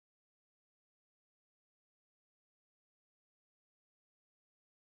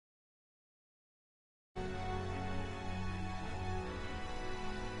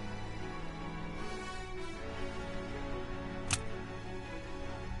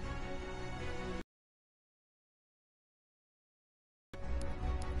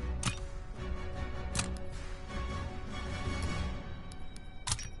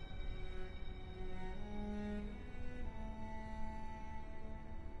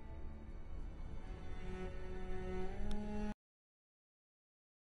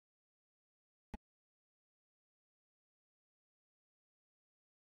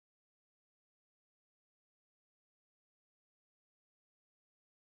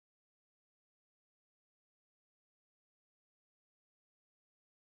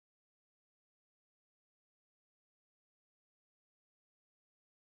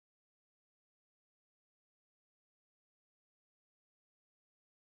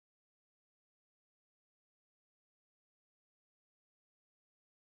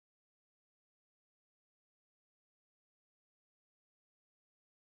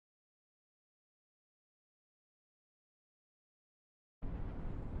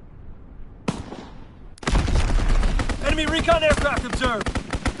Enemy recon aircraft observed.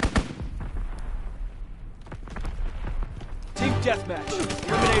 Team deathmatch.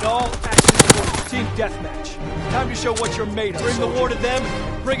 Eliminate all active forces. Team deathmatch. Time to show what you're made of. Bring the war to them,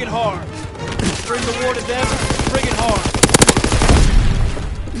 bring it hard. Bring the war to them, bring it hard.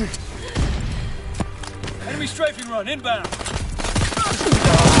 Enemy strafing run, inbound.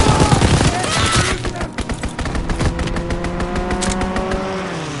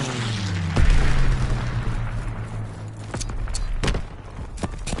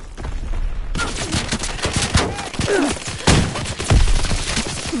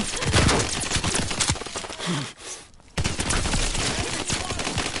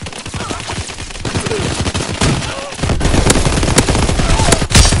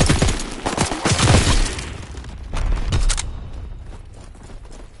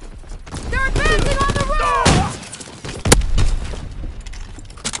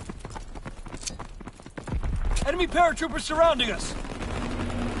 Enemy paratroopers surrounding us!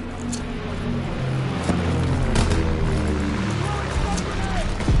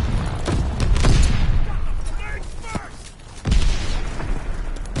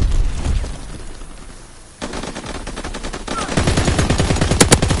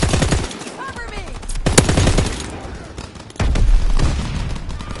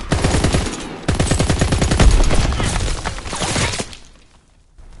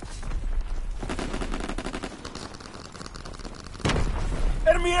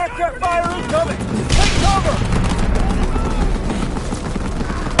 Enemy aircraft fire incoming! Take cover!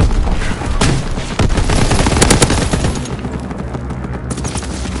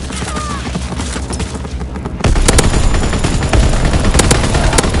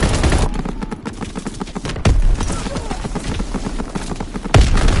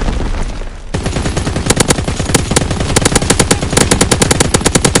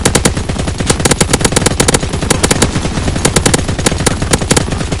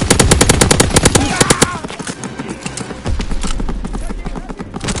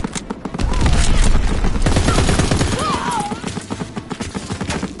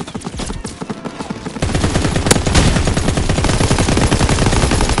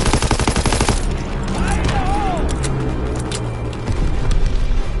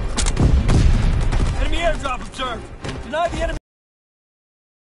 Deny the enemy.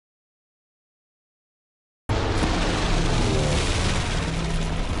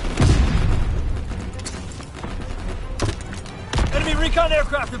 Enemy recon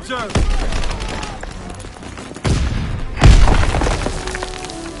aircraft observed.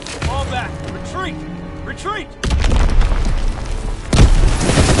 Fall back. Retreat. Retreat.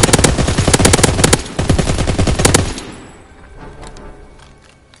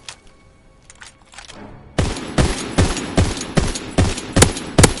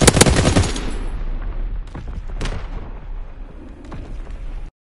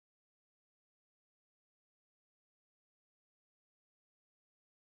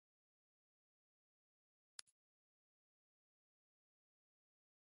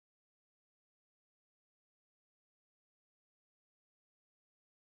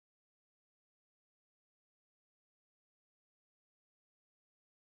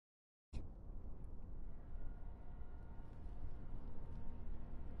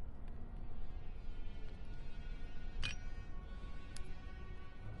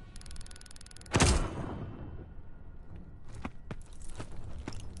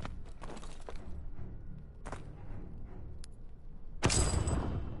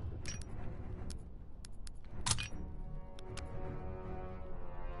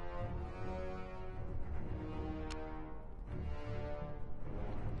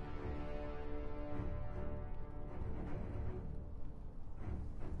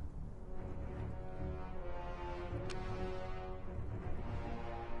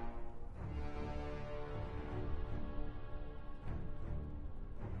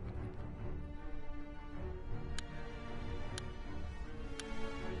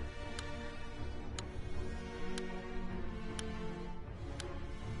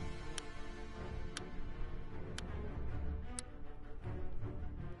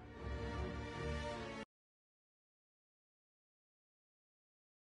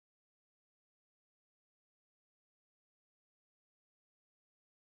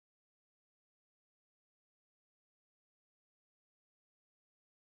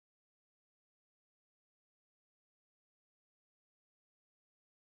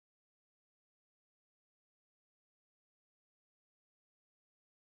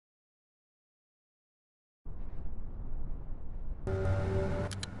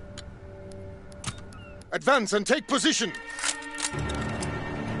 Advance and take position!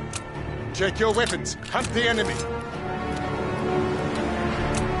 Check your weapons. Hunt the enemy.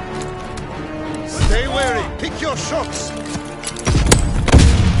 Stay wary. Pick your shots. They're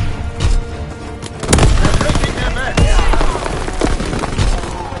breaking their back.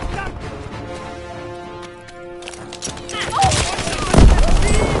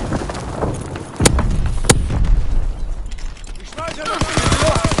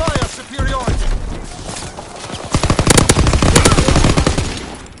 Fire superiority.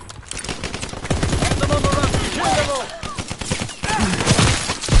 Have them on the run. Kill them all.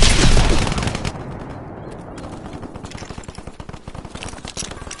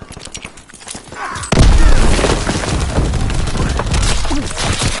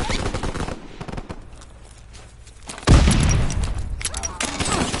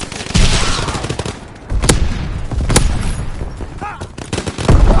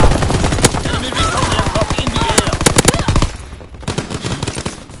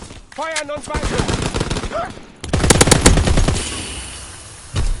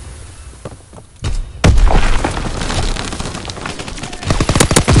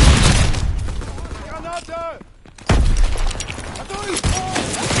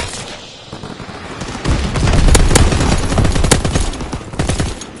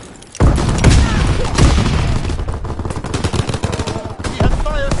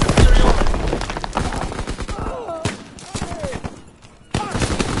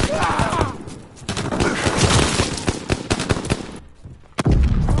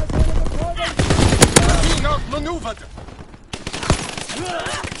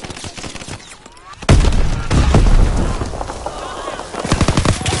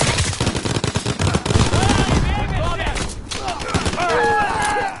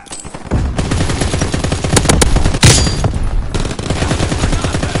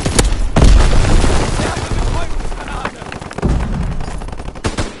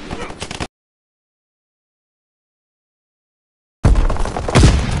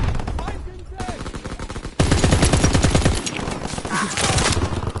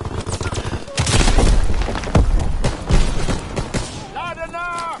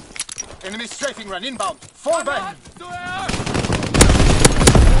 Enemy strafing run inbound. Fall back.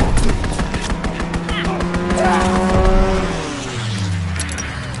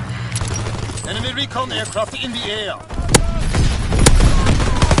 Enemy recon aircraft in the air.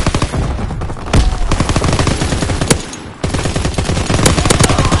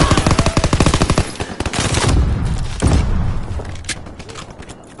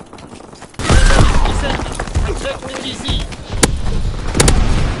 Protect the GZ.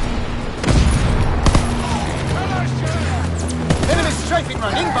 Enemy strafing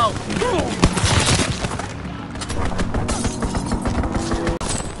run inbound.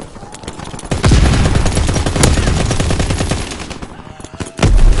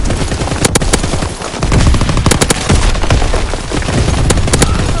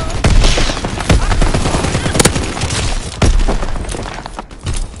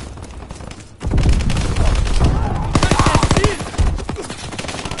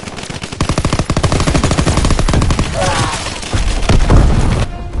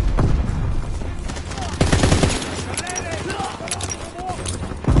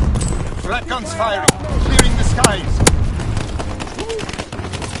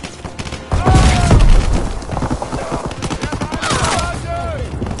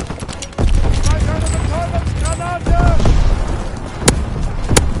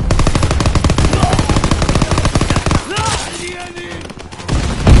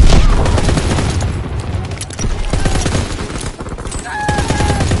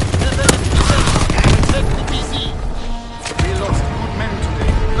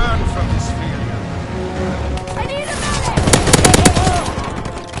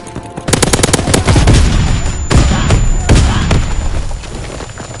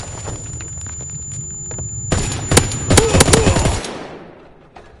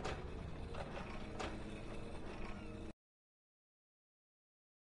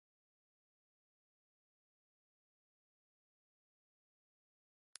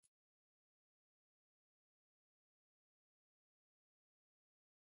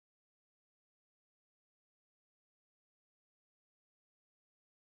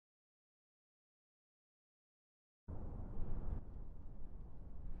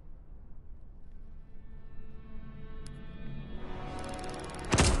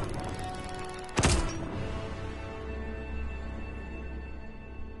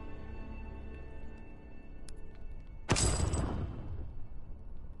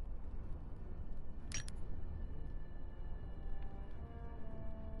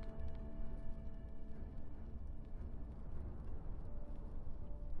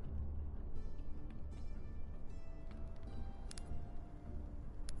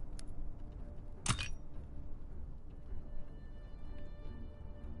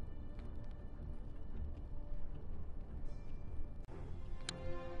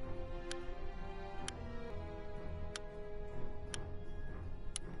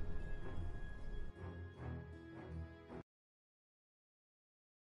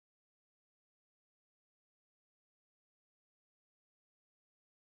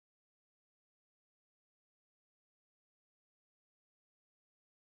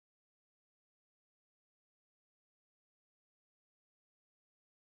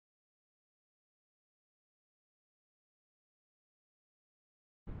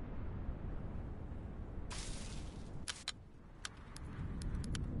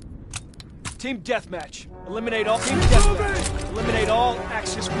 Team deathmatch. Eliminate all team deathmatch. Eliminate all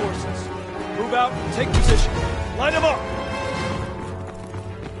Axis forces. Move out and take position. Line them up!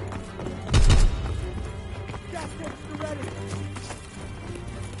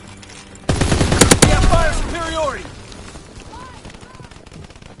 We have fire superiority!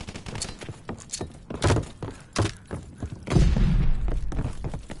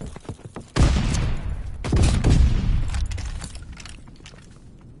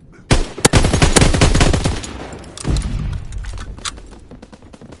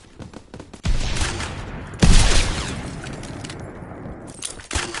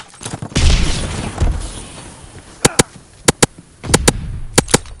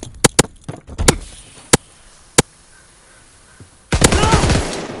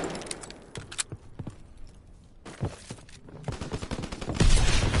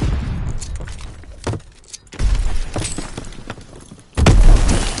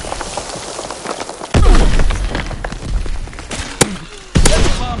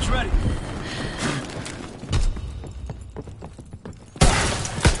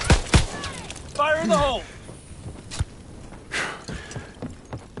 Fire in the hole!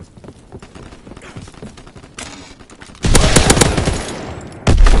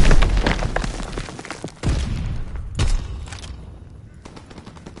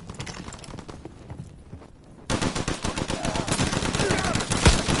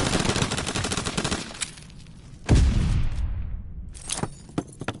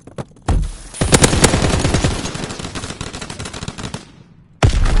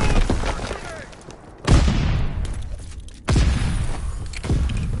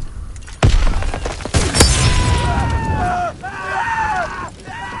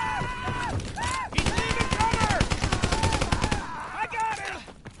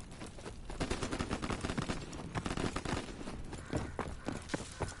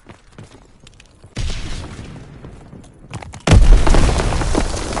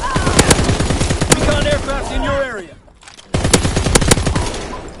 In your area.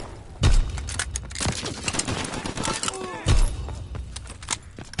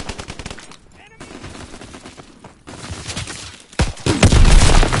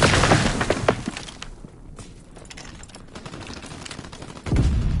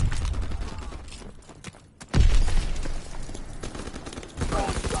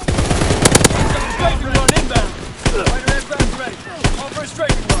 Strafing run inbound. Fighter aircraft ready. Call for a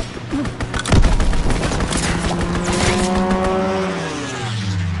strafing run.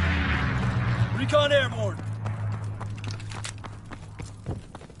 Recon airborne.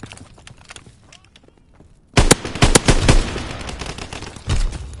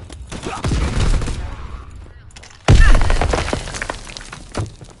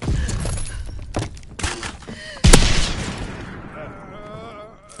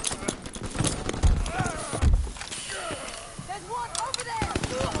 There's one over there!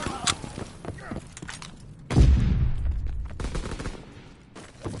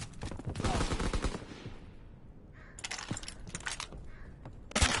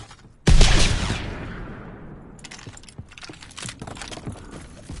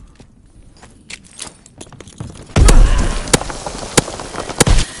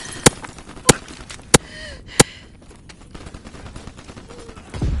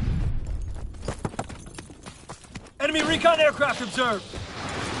 Enemy recon aircraft observed.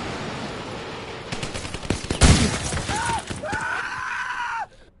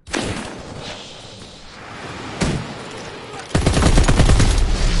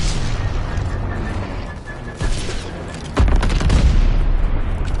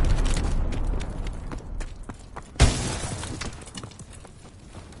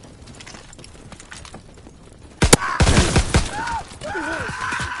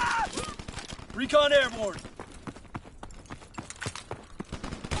 Recon airborne.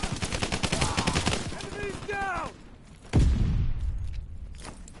 Enemies down!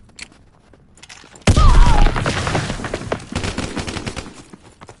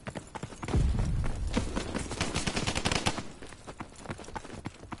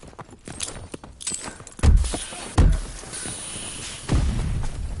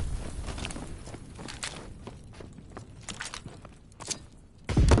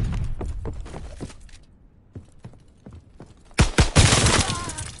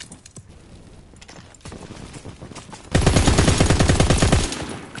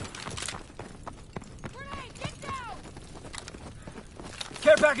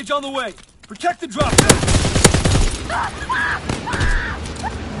 Care package on the way. Protect the drop.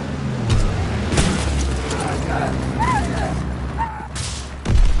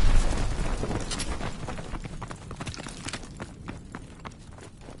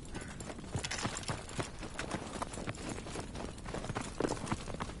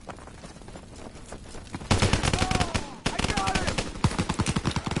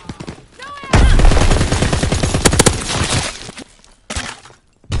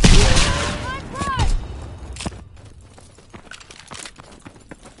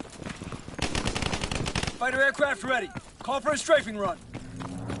 aircraft ready. Call for a strafing run.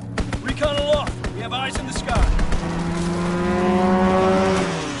 Recon aloft. We have eyes in the sky.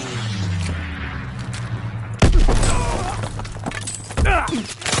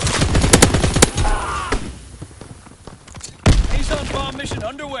 Azon bomb mission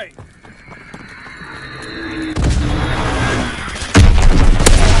underway.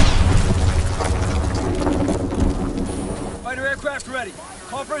 Fighter aircraft ready.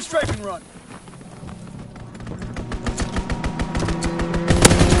 Call for a strafing run.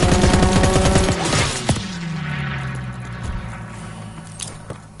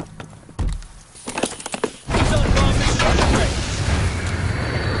 Azon bomb mission underway.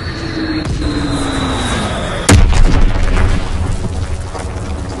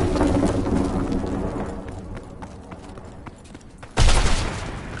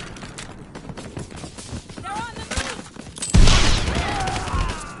 They're on the move!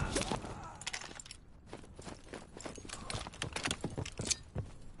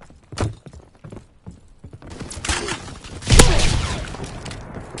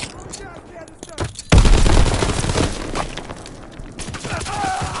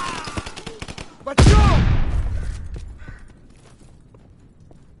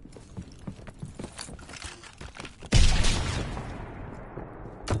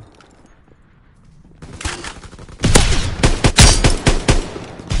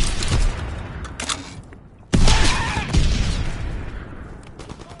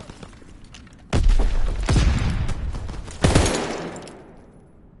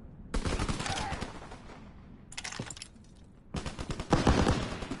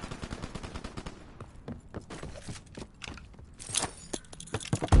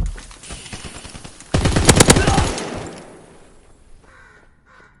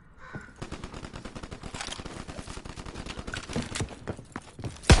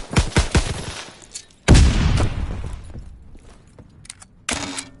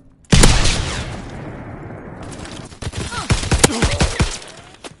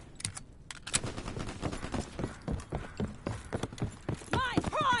 Mine!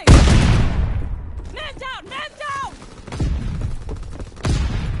 Prime! Man down! Man down!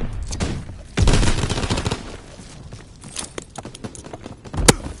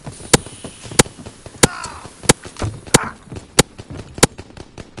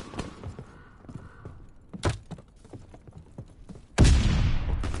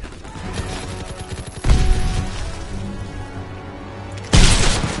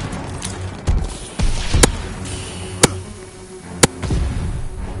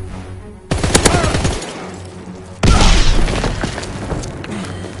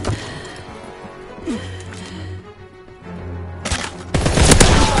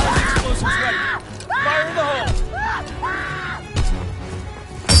 Explosives ready. Fire in the hole.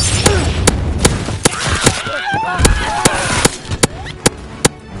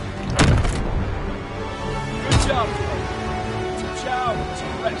 Good job, Clay. Team Chow,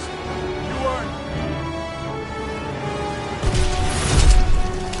 Team Rest. You earned it.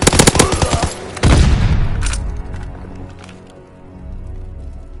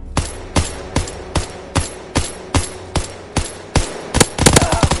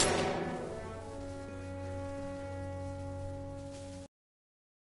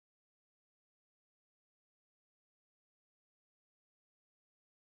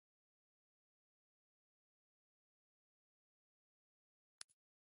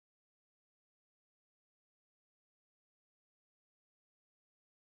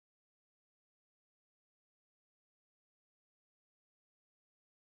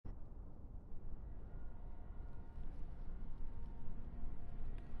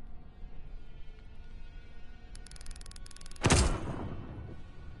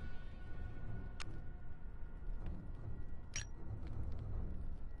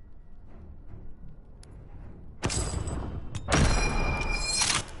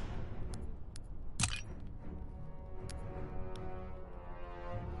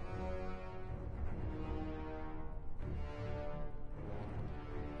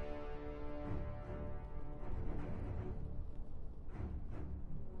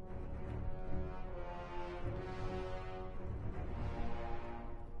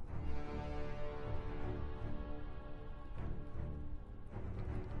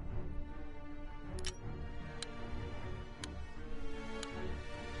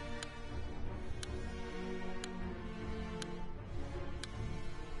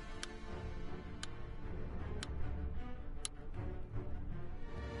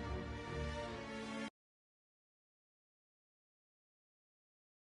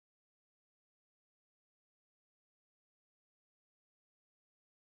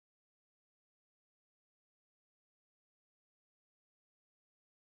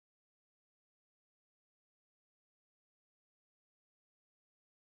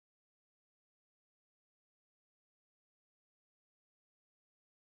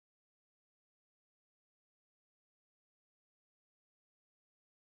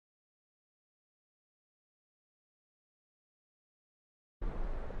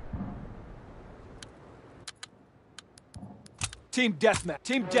 Team deathmatch.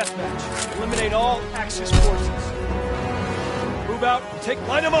 Team deathmatch. Eliminate all Axis forces. Move out and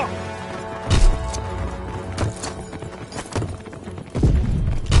line them up!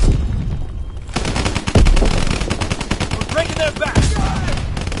 We're breaking their backs!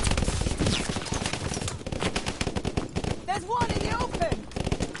 There's one in the open!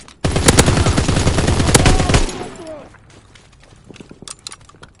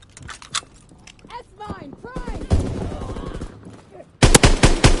 S-mine, prime!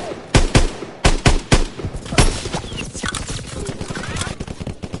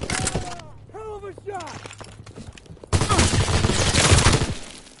 Hell of a shot!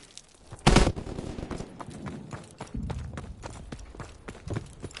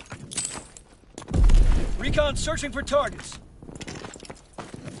 Recon searching for targets.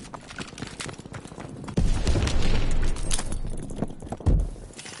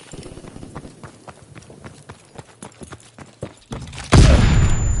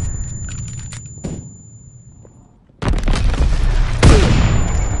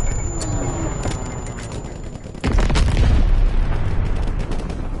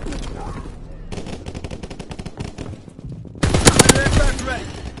 Aircraft ready.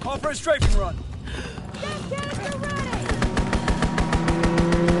 Call for a strafing run.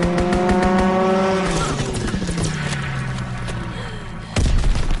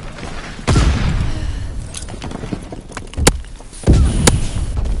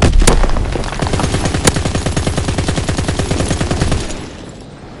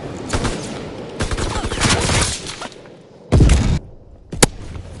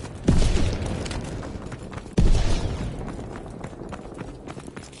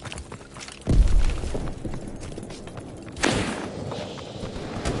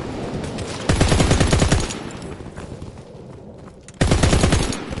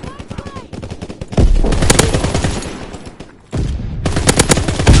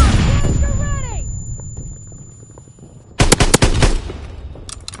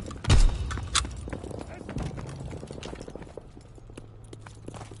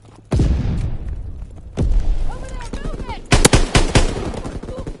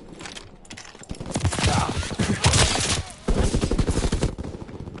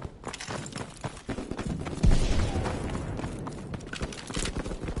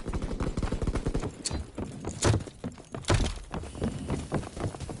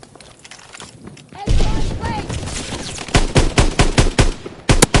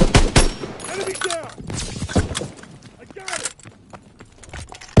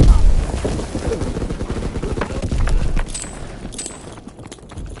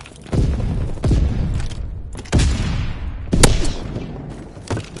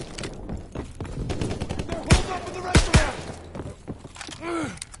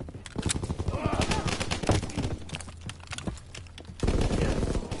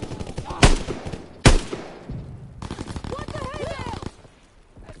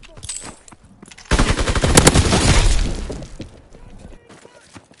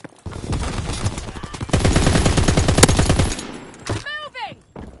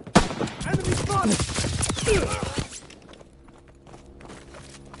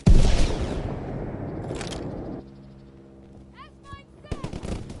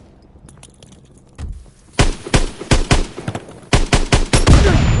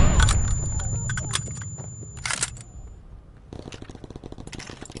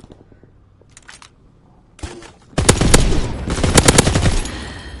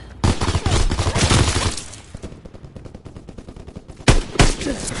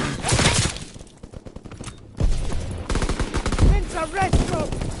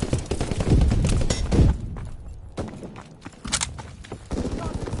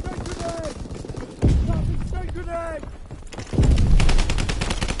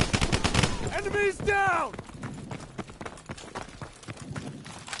 Enemies down!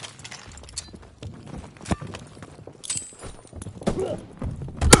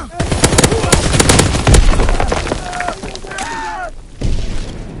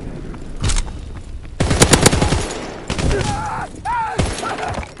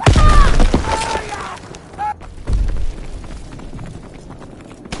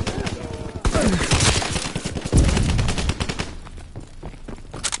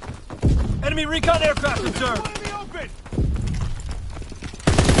 Enemy recon aircraft observed! Enemy open!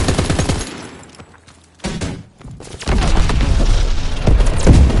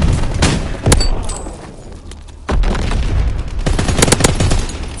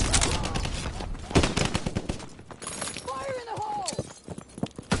 Fire in the hole!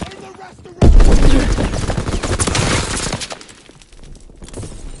 In the restaurant!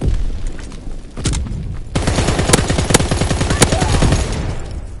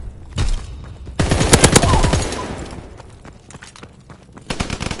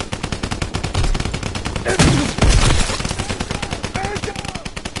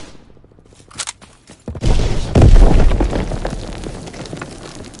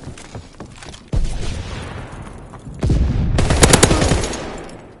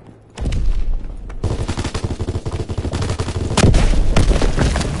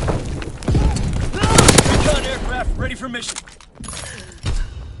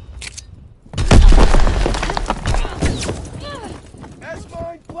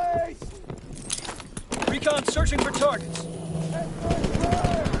 Recon searching for targets.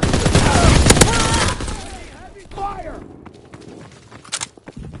 Heavy fire!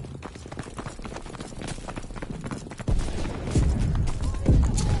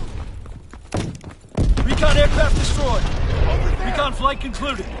 Recon aircraft destroyed. Recon flight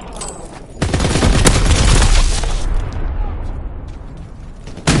concluded.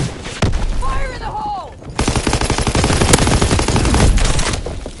 Fire in the hole!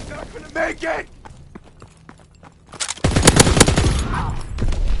 Not gonna make it!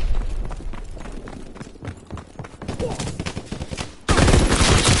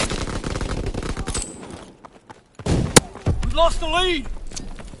 We've lost the lead.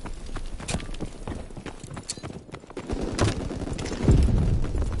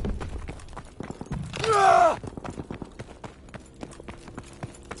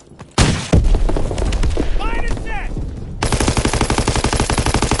 Mine is set!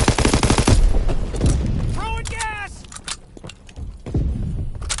 Throwing gas!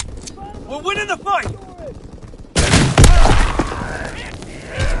 We're winning the fight.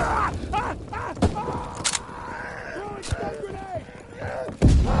 Throwing stun grenade!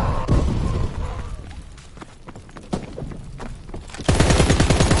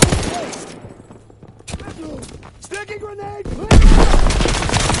 Sticky grenade!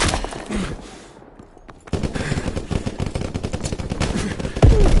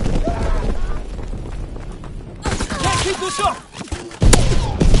 Can't keep this up.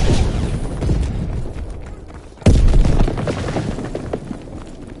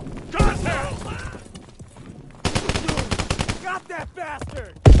 Got that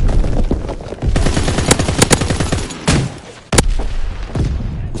bastard!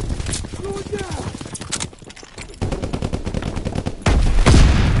 Going down!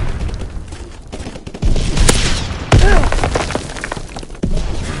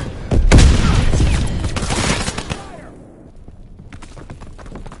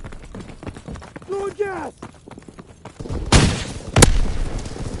 Throwing gas!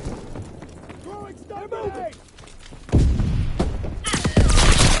 Throwing stun grenade!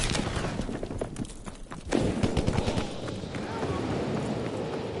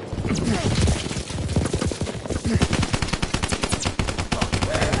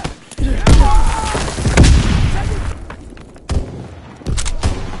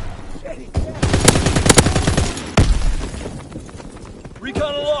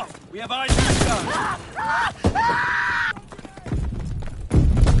 Recon aloft. We have eyes on the sky.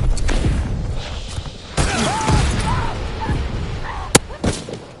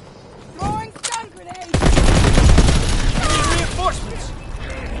 Throwing stun grenade! Enemy reinforcements.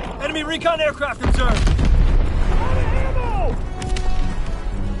 Enemy recon aircraft observed. Out of ammo!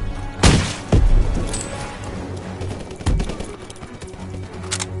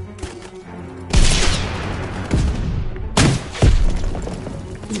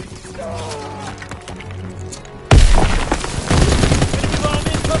 Enemy bomb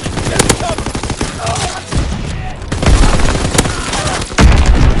incoming. Get cover.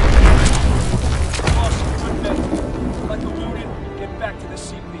 Lost some good men. Let the wounded get back to the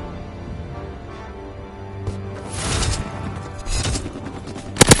CP.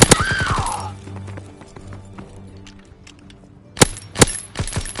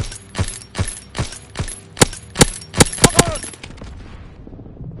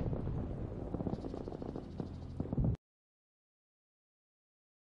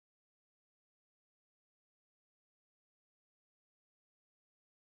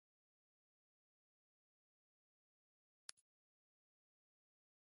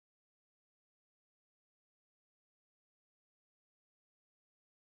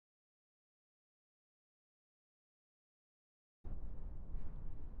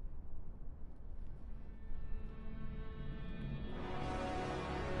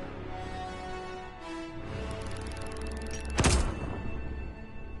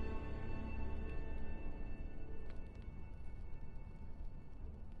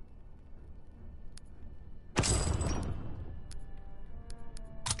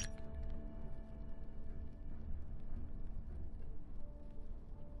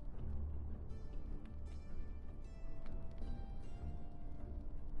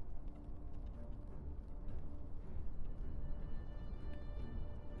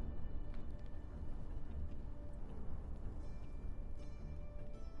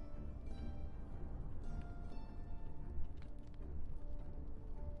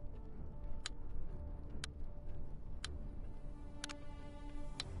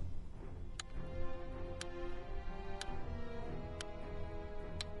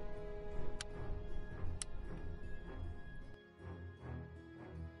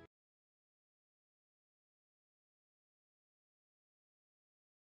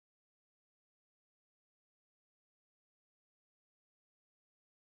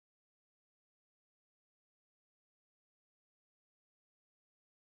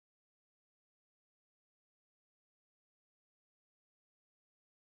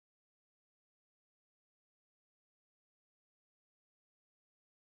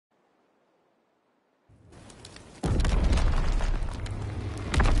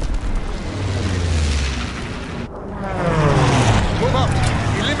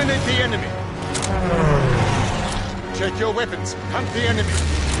 weapons. Hunt the enemy.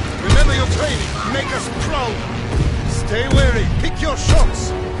 Remember your training. Make us proud. Stay wary. Pick your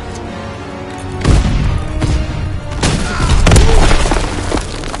shots.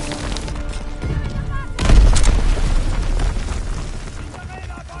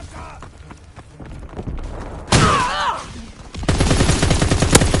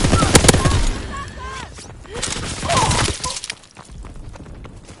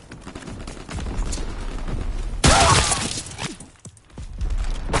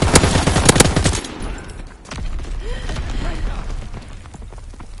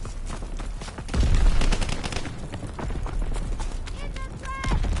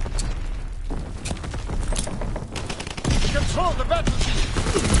 Control the battlefield!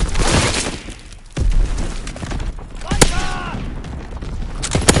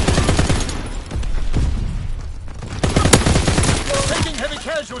 Taking heavy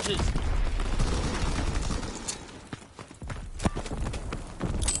casualties!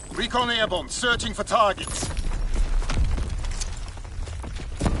 Recon airborne, searching for targets.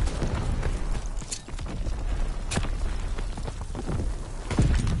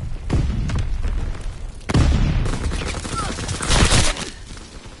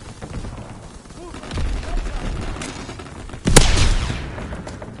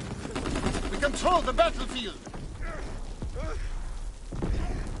 Control the battlefield!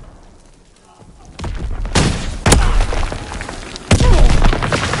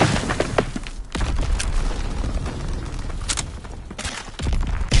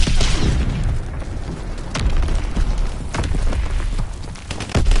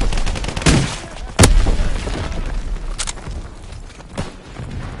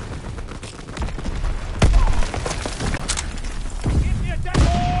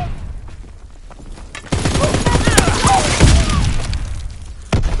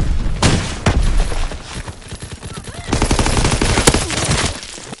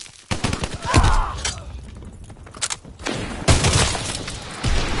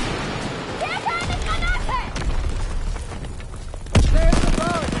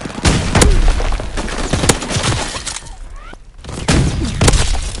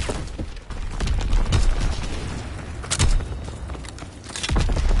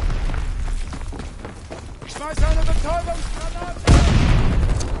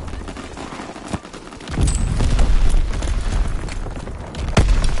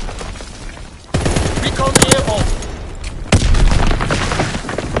 Recon airborne!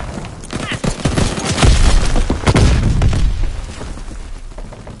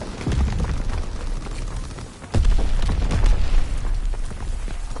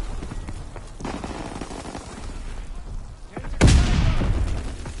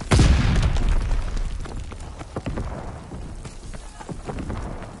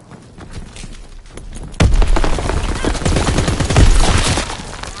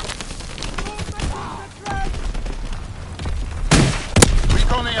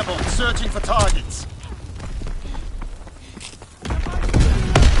 Recon airborne, searching for targets.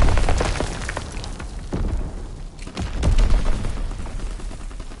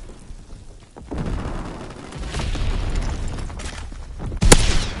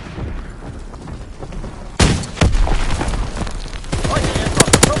 Fighting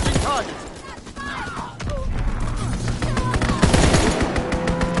aircraft approaching targets.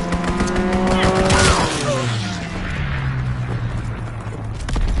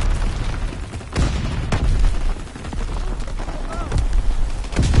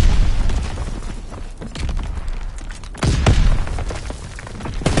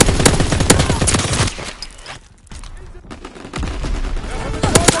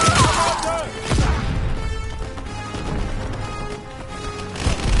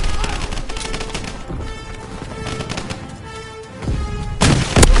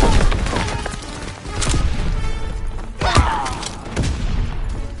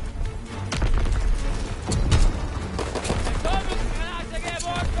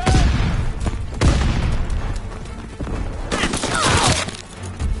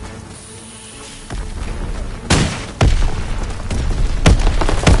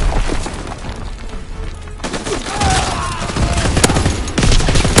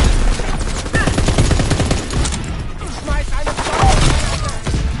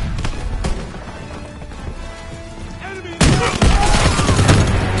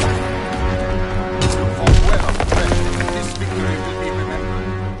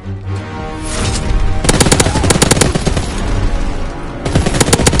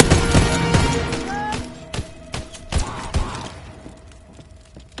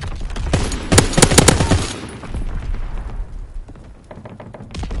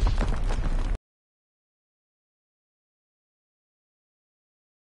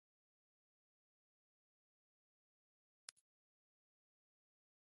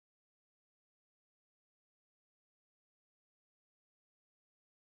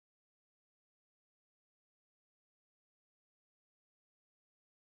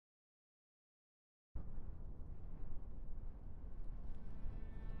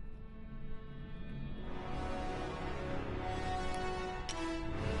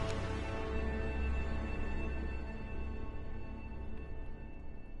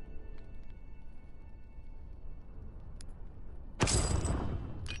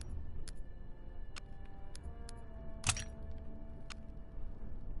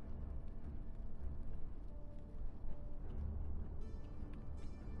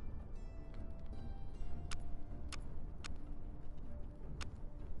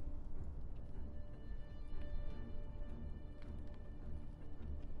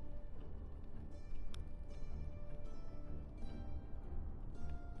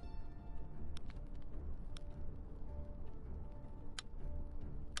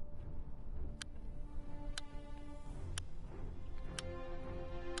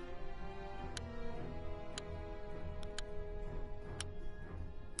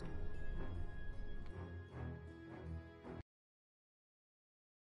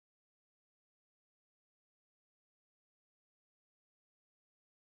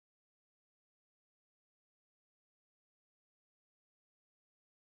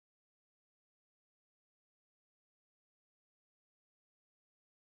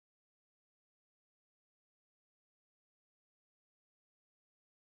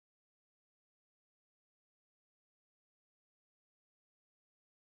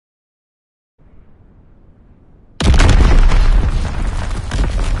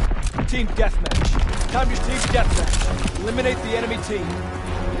 Team deathmatch. Time your team deathmatch. Eliminate the enemy team.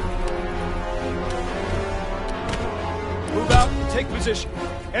 Move out and take position.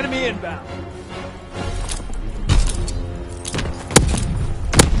 Enemy inbound.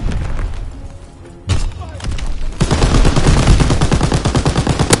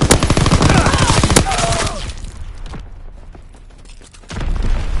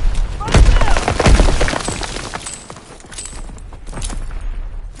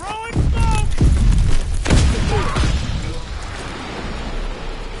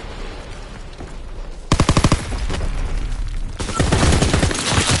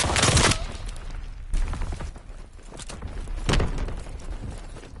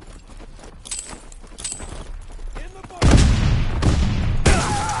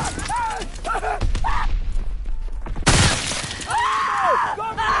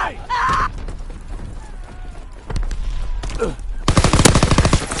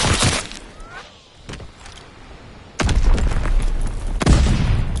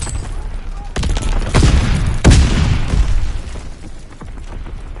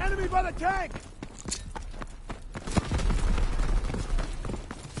 Tank!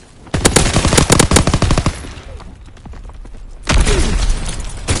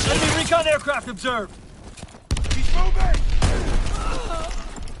 Enemy recon aircraft observed. He's moving!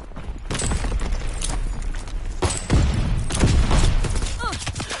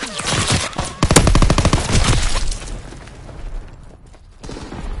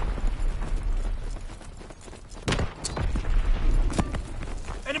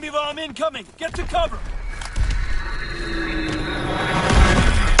 Enemy bomb incoming! Get to cover!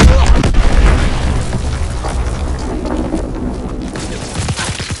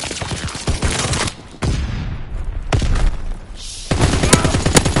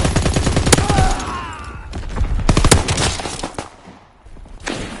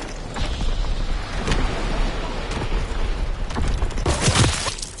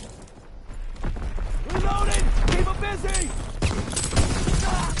 Reloading! Keep him busy!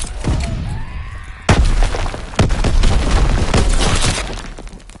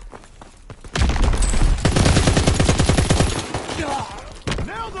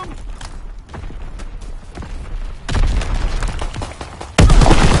 Nailed him!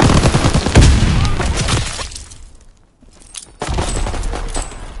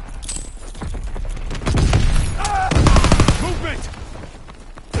 Movement!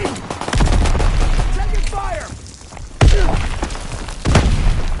 Taking fire!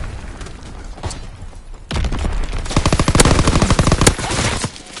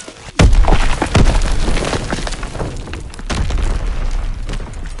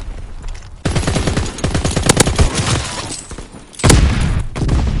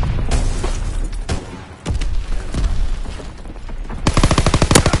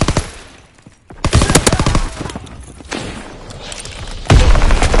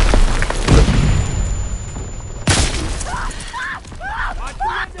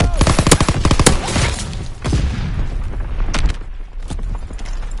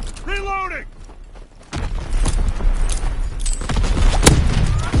 Reloading!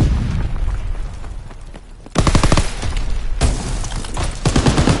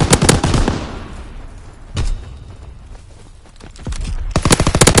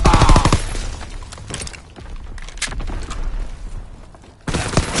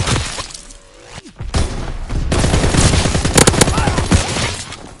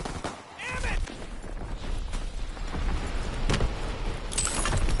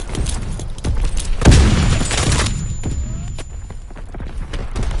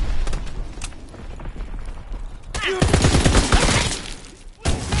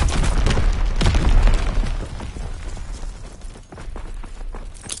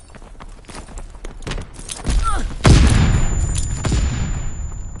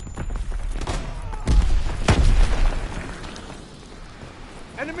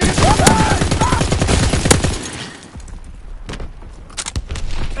 Enemy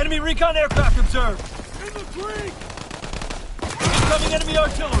Enemy recon aircraft observed. in the creek! Incoming enemy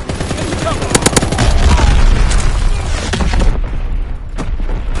artillery. Get to cover.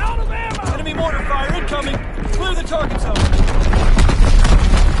 Out of ammo! Enemy mortar fire incoming. Clear the target zone.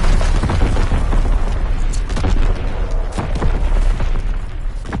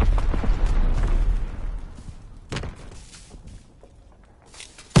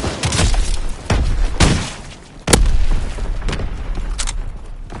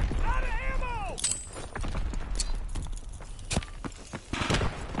 Out of ammo!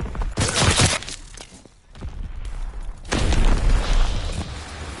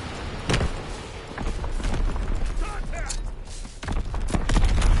 Contact!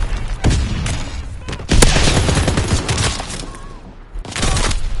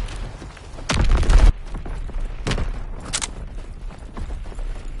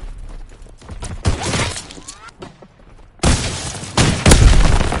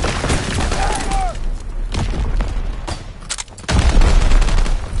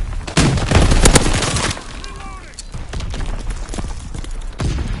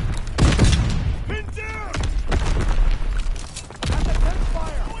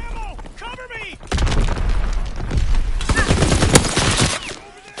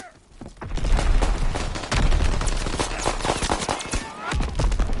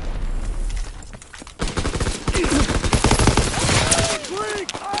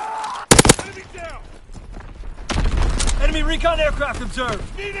 recon aircraft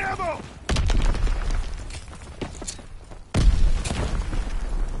observed. Need ammo!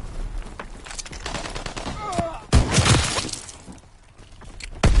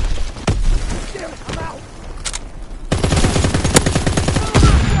 Damn it, I'm out!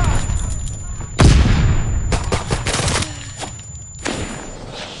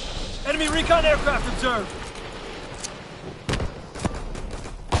 Enemy recon aircraft observed.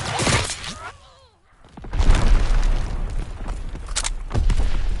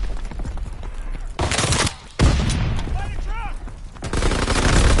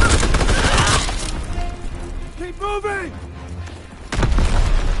 Keep moving!